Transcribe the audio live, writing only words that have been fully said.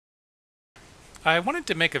I wanted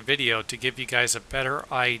to make a video to give you guys a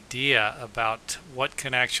better idea about what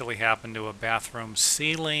can actually happen to a bathroom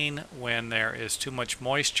ceiling when there is too much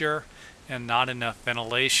moisture and not enough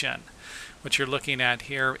ventilation. What you're looking at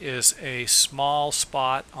here is a small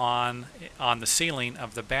spot on the ceiling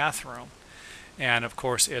of the bathroom. And of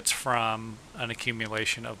course it's from an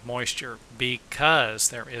accumulation of moisture because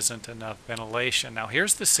there isn't enough ventilation. Now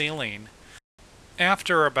here's the ceiling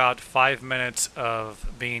after about 5 minutes of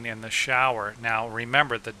being in the shower. Now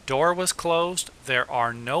remember, the door was closed, there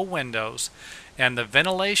are no windows, and the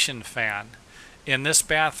ventilation fan in this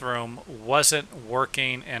bathroom wasn't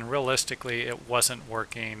working, and realistically it wasn't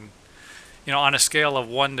working. You know, on a scale of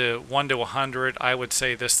 1 to 100, I would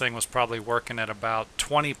say this thing was probably working at about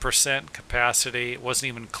 20% capacity. It wasn't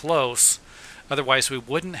even close. Otherwise we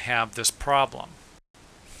wouldn't have this problem.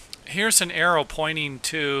 Here's an arrow pointing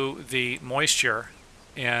to the moisture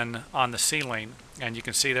on the ceiling, and you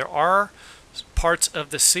can see there are parts of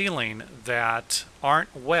the ceiling that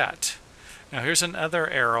aren't wet. Now here's another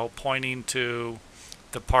arrow pointing to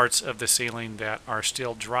the parts of the ceiling that are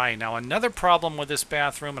still dry. Now another problem with this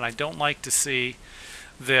bathroom, and I don't like to see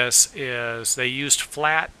this, is they used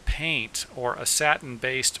flat paint or a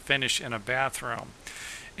satin-based finish in a bathroom,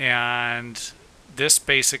 and this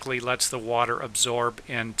basically lets the water absorb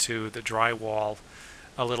into the drywall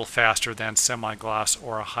a little faster than semi-gloss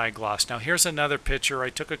or a high gloss. Now here's another picture. I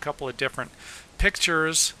took a couple of different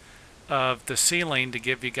pictures of the ceiling to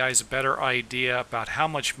give you guys a better idea about how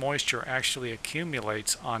much moisture actually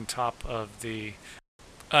accumulates on top of the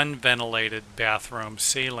unventilated bathroom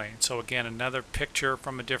ceiling. So again, another picture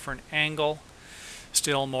from a different angle.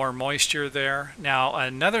 Still more moisture there. Now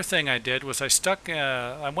another thing I did was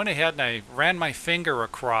I went ahead and I ran my finger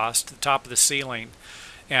across the top of the ceiling,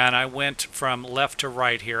 and I went from left to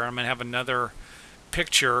right here. I'm going to have another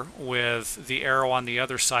picture with the arrow on the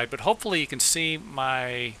other side, but hopefully you can see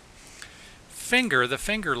my finger, the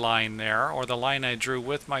finger line there, or the line I drew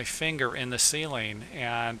with my finger in the ceiling.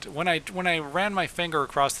 And when I ran my finger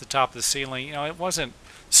across the top of the ceiling, you know, it wasn't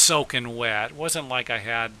soaking wet. It wasn't like I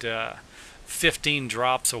had 15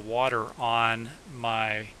 drops of water on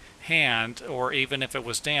my hand, or even if it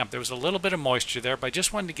was damp. There was a little bit of moisture there, but I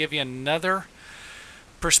just wanted to give you another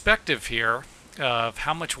perspective here of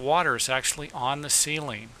how much water is actually on the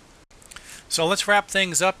ceiling. So let's wrap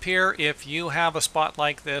things up here. If you have a spot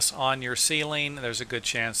like this on your ceiling, there's a good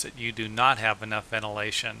chance that you do not have enough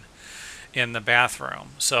ventilation in the bathroom.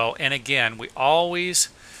 So, and again, we always,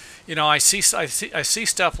 you know, I see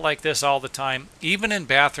stuff like this all the time, even in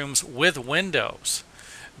bathrooms with windows,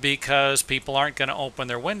 because people aren't going to open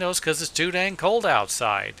their windows because it's too dang cold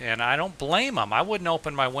outside. And I don't blame them. I wouldn't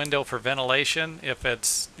open my window for ventilation if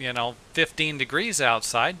it's, you know, 15 degrees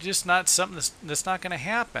outside. Just not something that's not going to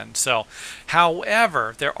happen. So,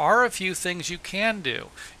 however, there are a few things you can do.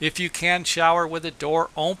 If you can shower with the door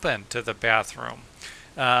open to the bathroom,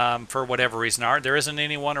 for whatever reason, there isn't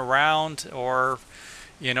anyone around, or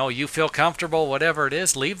you know, you feel comfortable, whatever it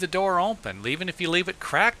is, leave the door open. Even if you leave it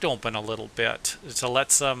cracked open a little bit to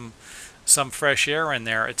let some fresh air in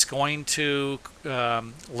there, it's going to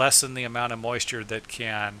lessen the amount of moisture that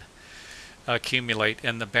can accumulate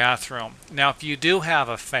in the bathroom. Now, if you do have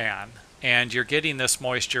a fan and you're getting this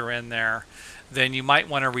moisture in there, then you might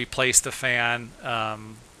want to replace the fan,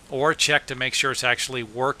 or check to make sure it's actually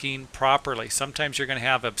working properly. Sometimes you're going to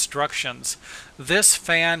have obstructions. This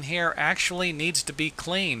fan here actually needs to be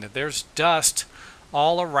cleaned. There's dust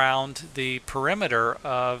all around the perimeter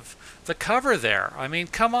of the cover there. I mean,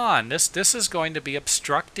 come on, this is going to be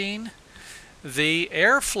obstructing the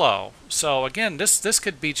airflow. So again, this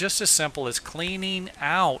could be just as simple as cleaning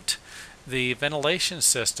out the ventilation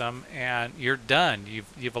system, and you're done.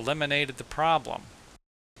 You've eliminated the problem.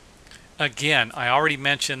 Again, I already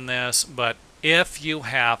mentioned this, but if you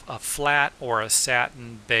have a flat or a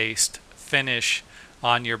satin-based finish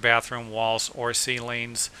on your bathroom walls or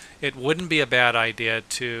ceilings, it wouldn't be a bad idea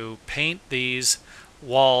to paint these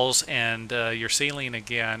walls and your ceiling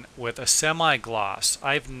again with a semi-gloss.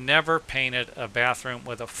 I've never painted a bathroom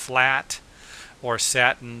with a flat or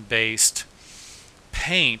satin-based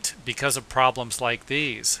paint because of problems like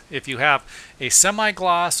these. If you have a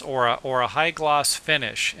semi-gloss or a high gloss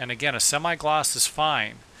finish, and again a semi-gloss is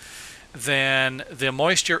fine, then the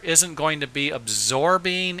moisture isn't going to be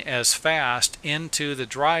absorbing as fast into the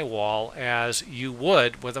drywall as you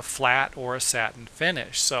would with a flat or a satin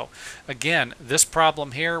finish. So again, this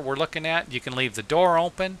problem here we're looking at, you can leave the door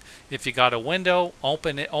open. If you got a window,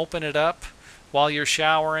 open it up while you're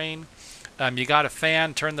showering. You got a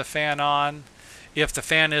fan, turn the fan on. If the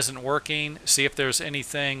fan isn't working, see if there's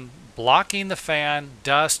anything blocking the fan,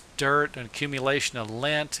 dust, dirt, an accumulation of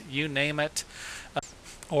lint, you name it,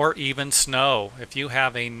 or even snow. If you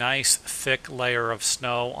have a nice thick layer of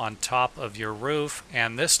snow on top of your roof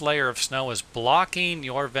and this layer of snow is blocking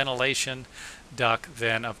your ventilation duct,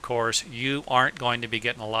 then of course you aren't going to be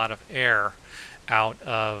getting a lot of air out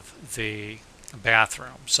of the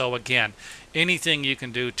bathroom. So again, anything you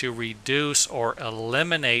can do to reduce or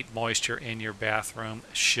eliminate moisture in your bathroom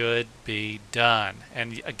should be done.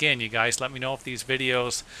 And again, you guys, let me know if these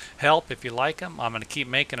videos help. If you like them, I'm going to keep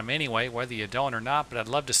making them anyway, whether you don't or not, but I'd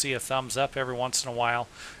love to see a thumbs up every once in a while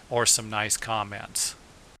or some nice comments.